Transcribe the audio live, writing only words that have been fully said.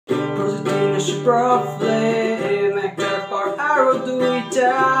প্রতিদিন প্রবলেম একটার পর আরো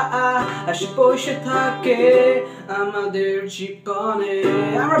দুইটা আসে বসে থাকে আমাদের জীবনে।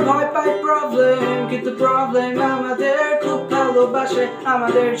 আমরা ভয় পাই প্রবলেম, কিন্তু প্রবলেম আমাদের খুব ভালোবাসে।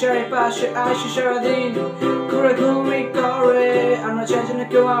 আমাদের চারিপাশে আসে সারাদিন ঘুরে করে। আমরা চাই যেন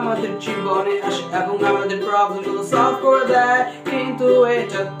কেউ আমাদের জীবনে আসে এবং আমাদের প্রবলেম গুলো সলভ করে দেয়, কিন্তু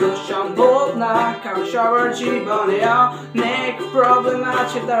এটা তো সম্ভব না, কারণ সবার জীবনে অনেক প্রবলেম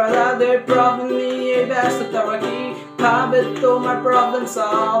আছে। তারা তাদের প্রবলেম নিয়ে ব্যস্ত। তারা কি ভাবে তোমার প্রবলেম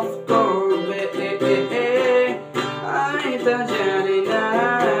সলভ করবে? আমি তা জানি না।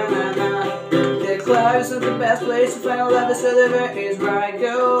 Life is the best place to find a love is living is where I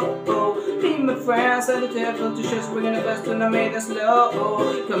go. Me and my friends and the telephone to just bring the best and I made us slow.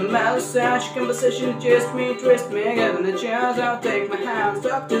 Come out of such conversation, just me, twist me, given a chance, I'll take my hands,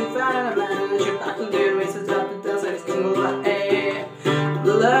 talk to find a man, and she back to the races up the dance like single light.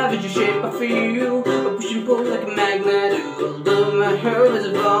 The love is your shape, I feel you, I push and pull like a magnet. Although my heart is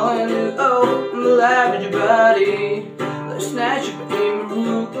falling, oh, the love is your body. Let's snatch you in my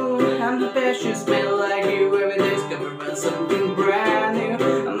room. I'm the passion, smell like you. Every day's gonna run something brand new.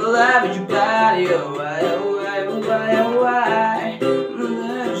 I'm alive with your body, oh why, oh why, oh why, oh why. I'm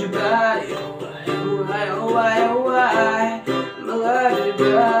alive with your body, oh why, oh why, oh why, oh why. I'm alive with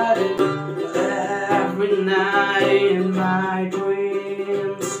your body. Every night in my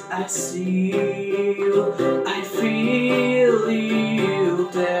dreams I see you, I feel you.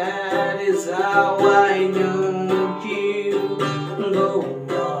 That is how I know you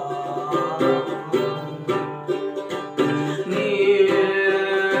go.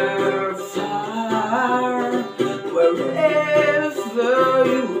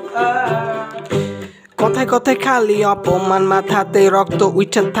 কথায় কথায় খালি অপমান, মাথাতে রক্ত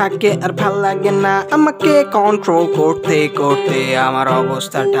উঠে থাকে আর ভাল লাগে না আমাকে কন্ট্রোল করতে করতে। আমার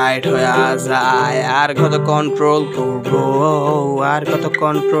অবস্থা টাইট হয়ে যায়, আর কত কন্ট্রোল করবো, আর কত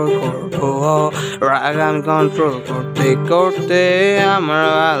কন্ট্রোল করবো। রাগ আমি কন্ট্রোল করতে করতে আমার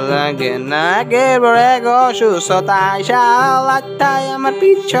ভাল লাগে না। একেবারে অসুস্থতায় সালাটাই আমার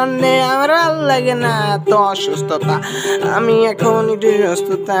পিছনে, আমার ভাল লাগে না এত অসুস্থতা। আমি এখন একটু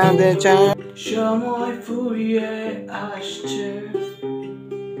সুস্থতা চাই। সময় ফুরিয়ে আসছে,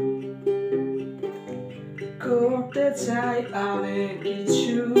 করতে চাই অনেক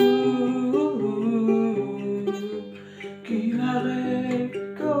কিছু। কিভাবে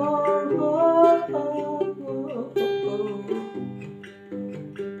করবো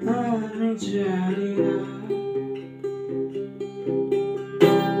আমি জানি না।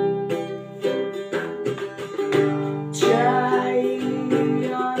 চাই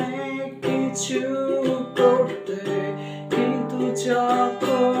অনেক কিছু করতে, কিন্তু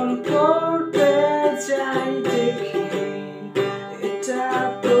যখন করতে যাই দেখি এটা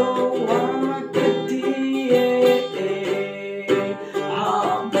তো আমাকে দিয়ে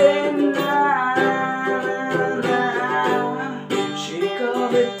হবে না। সে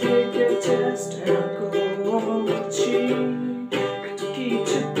কবে থেকে চেষ্টা করছি, কিন্তু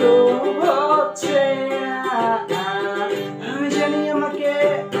কিছু তো হচ্ছে না। আমি জানি আমাকে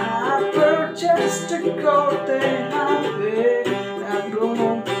আবার চেষ্টা করতে হবে, এবং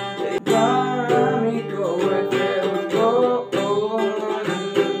এবার আমি করে ফেলবো।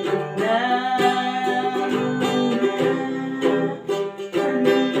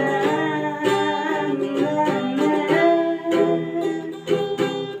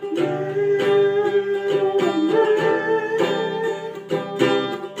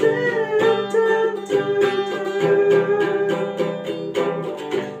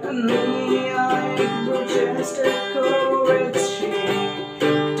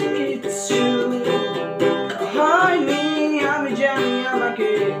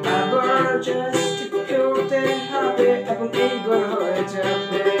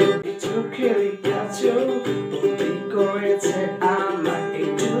 চোখেরই কাছেও বন্দি করেছে আমার এই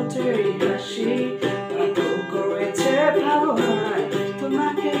ঠোঁটেরই হাসি, পাগল করেছে ভাবনায়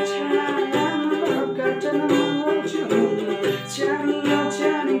তোমাকে ছাড়া আমার কাটানো জন্য। জানিও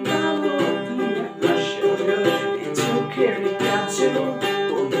জানি পাবো তুমি আসলে এই চোখেরই কাছেও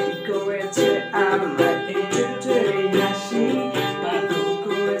বন্দি করেছে আমার এই ঠোঁটেরই হাসি, পাগল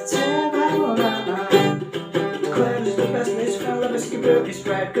করেছে ভাবনায়। Club is the best place for love, is keep it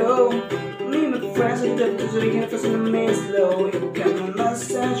right, go. Me and my friends are the devils, we can't fast and remain slow. You got no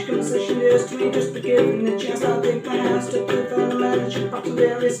mustache, conversation is to me, just to give me the chance. I'll take my hands to put on the magic box to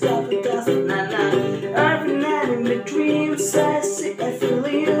there is stuff that doesn't nah. Every night in the dreams I see, I feel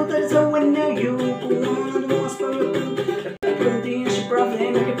you, that is how I know you. One of the most powerful. She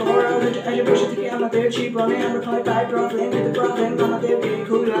problem, I can pour out the I just push it to get out of there, cheap on it, I'm a pipe, problem, with the problem, I'm a there, getting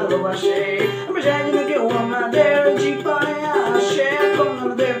cool, ভালোবাসে আমরা যাই যেন কেউ আমাদের জীবনে আসে কোন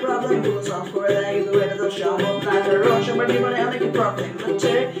আমাদের প্রবলেমগুলো সলভ করে দেয় কিন্তু এটা তো সম্ভব না কারণ সবার জীবনে অনেক প্রবলেম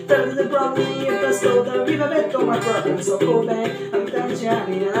আছে তাদের প্রবলেম নিয়ে ব্যস্ত তারা কিভাবে তোমার প্রবলেম সলভ করবে আমি তা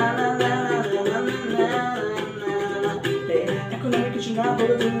জানি না না না না না না এখন আমি কিছু না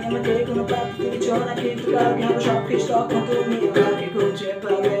বলে তুমি আমাকে কোনো প্রাপ্তি দিচ্ছ না কিন্তু কালকে হবে সব কিছু তখন তুমি আমাকে খুঁজে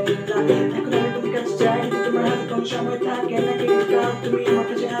পাবে না এখন আমি তোমার কাছে চাই কিন্তু তোমার হাতে কোনো সময় থাকে না কিন্তু কাল তুমি আমার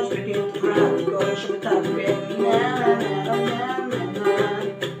কাছে আসবে কিন্তু তোমার হাতে কোনো সময় থাকবে না না না না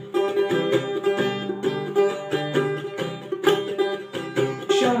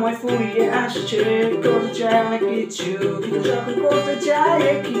সময় ফুরিয়ে আসছে করতে চাই অনেক কিছু কিন্তু যখন করতে চাই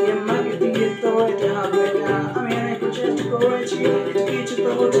কি আমাকে দিয়ে তো এটা হবে না আমি অনেক চেষ্টা করেছি কিছু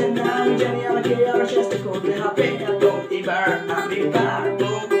তো হচ্ছে না আমি জানি আমাকে আরো চেষ্টা করতে হবে এবং এবার আমি পারবো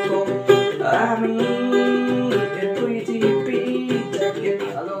আমি পৃথিবীটাকে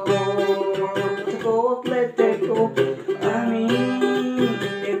ভালো বদলে দেবো আমি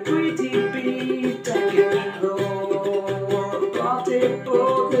পৃথিবীটাকে ভালো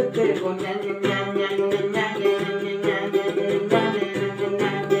বদলে দেবো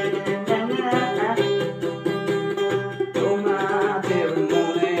তোমাদের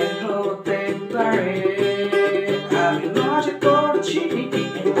মনে হতে পারে আমি মজা করছি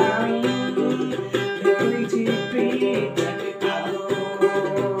আমি পৃথিবীটাকে ভালো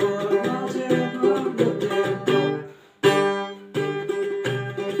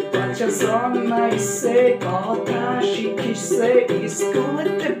জন্মাইছে কথা শিখিছে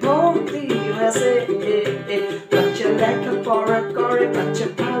স্কুলেতে ভর্তি হয়েছে বাচ্চা লেখাপড়া করে বাচ্চা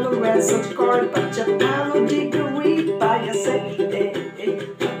ভালো রেজাল্ট করে বাচ্চা ভালো ডিগ্রি পাইছে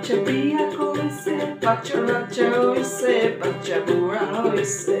বাচ্চা বিয়া করেছে বাচ্চা রাজা হয়েছে বাচ্চা বুড়া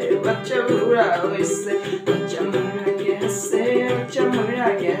হয়েছে বাচ্চা বুড়া হয়েছে বাচ্চা মারা গেছে বাচ্চা মারা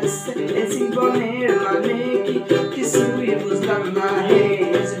গেছে এ জীবনের মানে কি কিছুই বুঝলাম না হে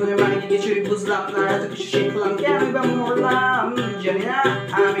জীবনের মানে কি কিছুই বুঝলাম না এত কিছু শিখলাম কেন বা মরলাম জানি না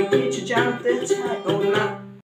আমি কিছু জানতে চাই